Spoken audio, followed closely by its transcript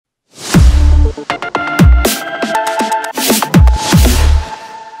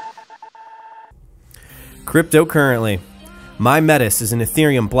Cryptocurrently. MyMedis is an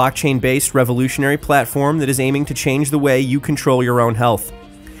Ethereum blockchain-based revolutionary platform that is aiming to change the way you control your own health.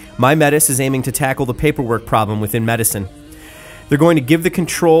 MyMedis is aiming to tackle the paperwork problem within medicine. They're going to give the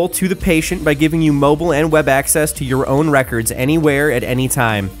control to the patient by giving you mobile and web access to your own records anywhere at any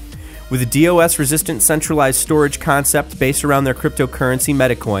time. With a DOS-resistant centralized storage concept based around their cryptocurrency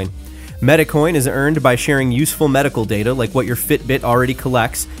Metacoin. Metacoin is earned by sharing useful medical data like what your Fitbit already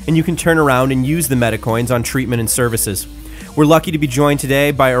collects, and you can turn around and use the Metacoins on treatment and services. We're lucky to be joined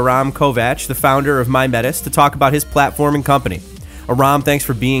today by Aram Kovach, the founder of MyMedis, to talk about his platform and company. Aram, thanks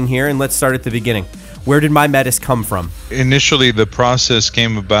for being here, and let's start at the beginning. Where did MyMedis come from? Initially, the process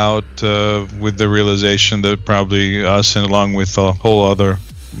came about with the realization that probably us, and along with a whole other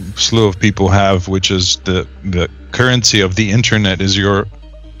slew of people have, which is the currency of the internet is your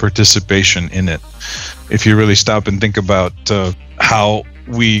participation in it. If you really stop and think about how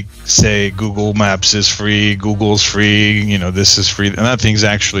we say Google Maps is free, Google's free, this is free, and that thing's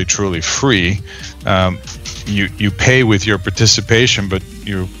actually truly free. You pay with your participation, but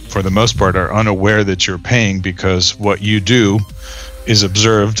you, for the most part, are unaware that you're paying because what you do is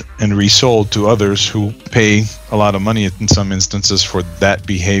observed and resold to others who pay a lot of money in some instances for that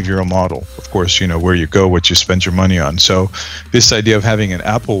behavioral model. Of course, where you go, what you spend your money on. So this idea of having an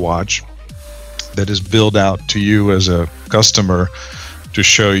Apple Watch that is billed out to you as a customer to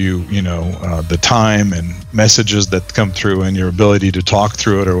show you, the time and messages that come through and your ability to talk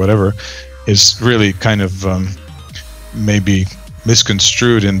through it or whatever is really kind of maybe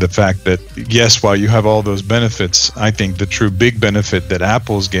misconstrued in the fact that, yes, while you have all those benefits, I think the true big benefit that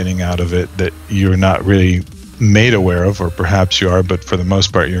Apple's getting out of it that you're not really made aware of, or perhaps you are, but for the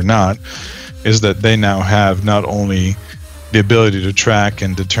most part you're not, is that they now have not only the ability to track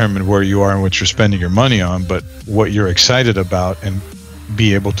and determine where you are and what you're spending your money on, but what you're excited about and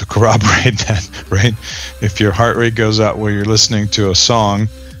be able to corroborate that, right? If your heart rate goes up while you're listening to a song,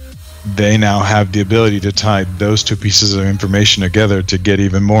 they now have the ability to tie those two pieces of information together to get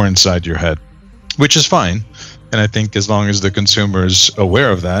even more inside your head, which is fine. And I think as long as the consumer is aware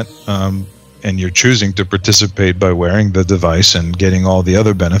of that, and you're choosing to participate by wearing the device and getting all the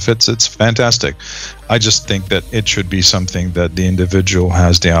other benefits, it's fantastic. I just think that it should be something that the individual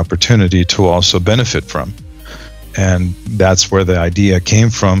has the opportunity to also benefit from. And that's where the idea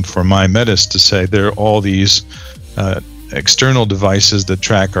came from for MyMedis, to say there are all these external devices that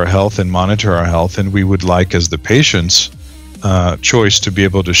track our health and monitor our health, and we would like, as the patient's choice, to be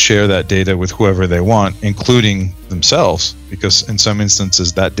able to share that data with whoever they want, including themselves, because in some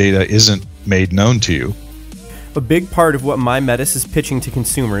instances that data isn't made known to you. A big part of what MyMedis is pitching to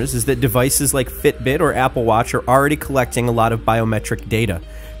consumers is that devices like Fitbit or Apple Watch are already collecting a lot of biometric data.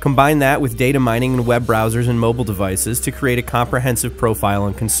 Combine that with data mining in web browsers and mobile devices to create a comprehensive profile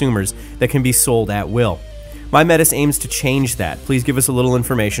on consumers that can be sold at will. MyMedis aims to change that. Please give us a little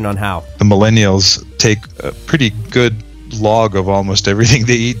information on how. The millennials take a pretty good log of almost everything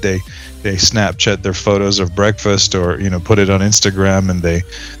they eat. They Snapchat their photos of breakfast, or put it on Instagram, and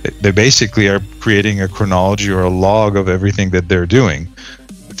they basically are creating a chronology or a log of everything that they're doing.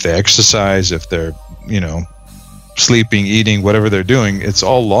 If they exercise, if they're sleeping, eating, whatever they're doing, it's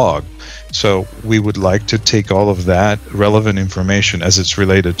all logged. So we would like to take all of that relevant information, as it's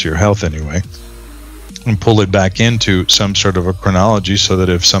related to your health anyway, and pull it back into some sort of a chronology, so that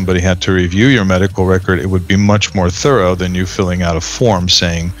if somebody had to review your medical record, it would be much more thorough than you filling out a form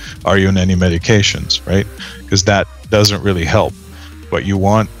saying, are you on any medications, right? Because that doesn't really help. What you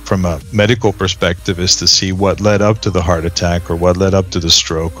want from a medical perspective is to see what led up to the heart attack, or what led up to the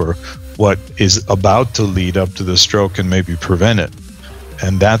stroke, or what is about to lead up to the stroke and maybe prevent it.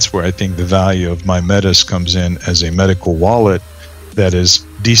 And that's where I think the value of MyMedis comes in, as a medical wallet that is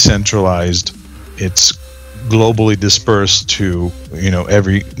decentralized. It's globally dispersed to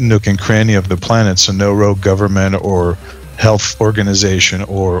every nook and cranny of the planet, so no rogue government or health organization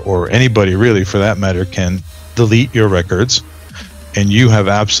or anybody really for that matter can delete your records, and you have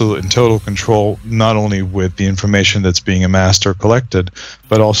absolute and total control, not only with the information that's being amassed or collected,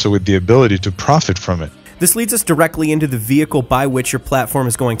 but also with the ability to profit from it. This leads us directly into the vehicle by which your platform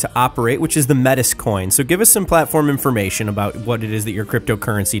is going to operate, which is the MedIS coin. So give us some platform information about what it is that your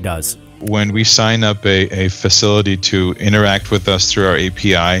cryptocurrency does. When we sign up a facility to interact with us through our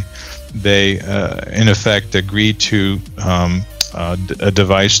API, they in effect agree to a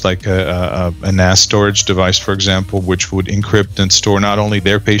device like a NAS storage device, for example, which would encrypt and store not only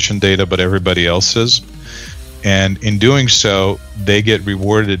their patient data but everybody else's. And in doing so, they get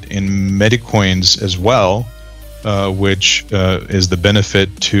rewarded in Metacoins as well which is the benefit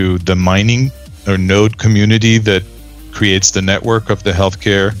to the mining or node community that creates the network of the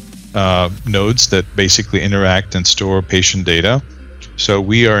healthcare nodes that basically interact and store patient data. So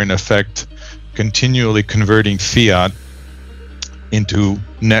we are in effect continually converting fiat into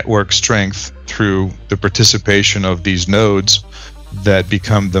network strength through the participation of these nodes that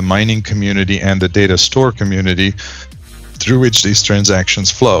become the mining community and the data store community through which these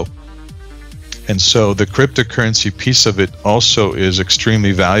transactions flow. And so the cryptocurrency piece of it also is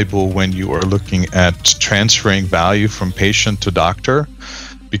extremely valuable when you are looking at transferring value from patient to doctor,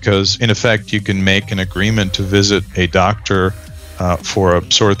 because in effect you can make an agreement to visit a doctor for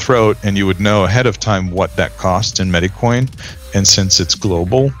a sore throat, and you would know ahead of time what that costs in Medicoin. And since it's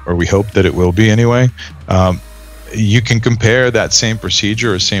global, or we hope that it will be anyway, you can compare that same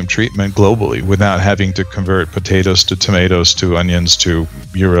procedure or same treatment globally without having to convert potatoes to tomatoes to onions to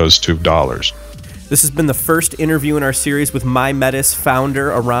euros to dollars. This has been the first interview in our series with MyMedis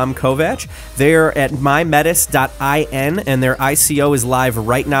founder Aram Kovach. They're at mymedis.in, and their ICO is live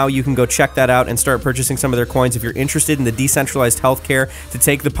right now. You can go check that out and start purchasing some of their coins if you're interested in the decentralized healthcare to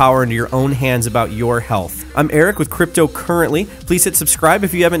take the power into your own hands about your health. I'm Eric with Cryptocurrently. Please hit subscribe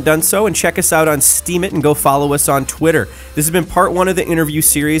if you haven't done so, and check us out on Steemit and go follow us on Twitter. This has been part 1 of the interview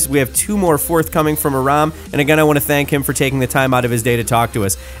series. We have 2 more forthcoming from Aram, and again, I want to thank him for taking the time out of his day to talk to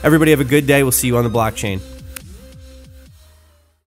us. Everybody have a good day. We'll see you on the blockchain.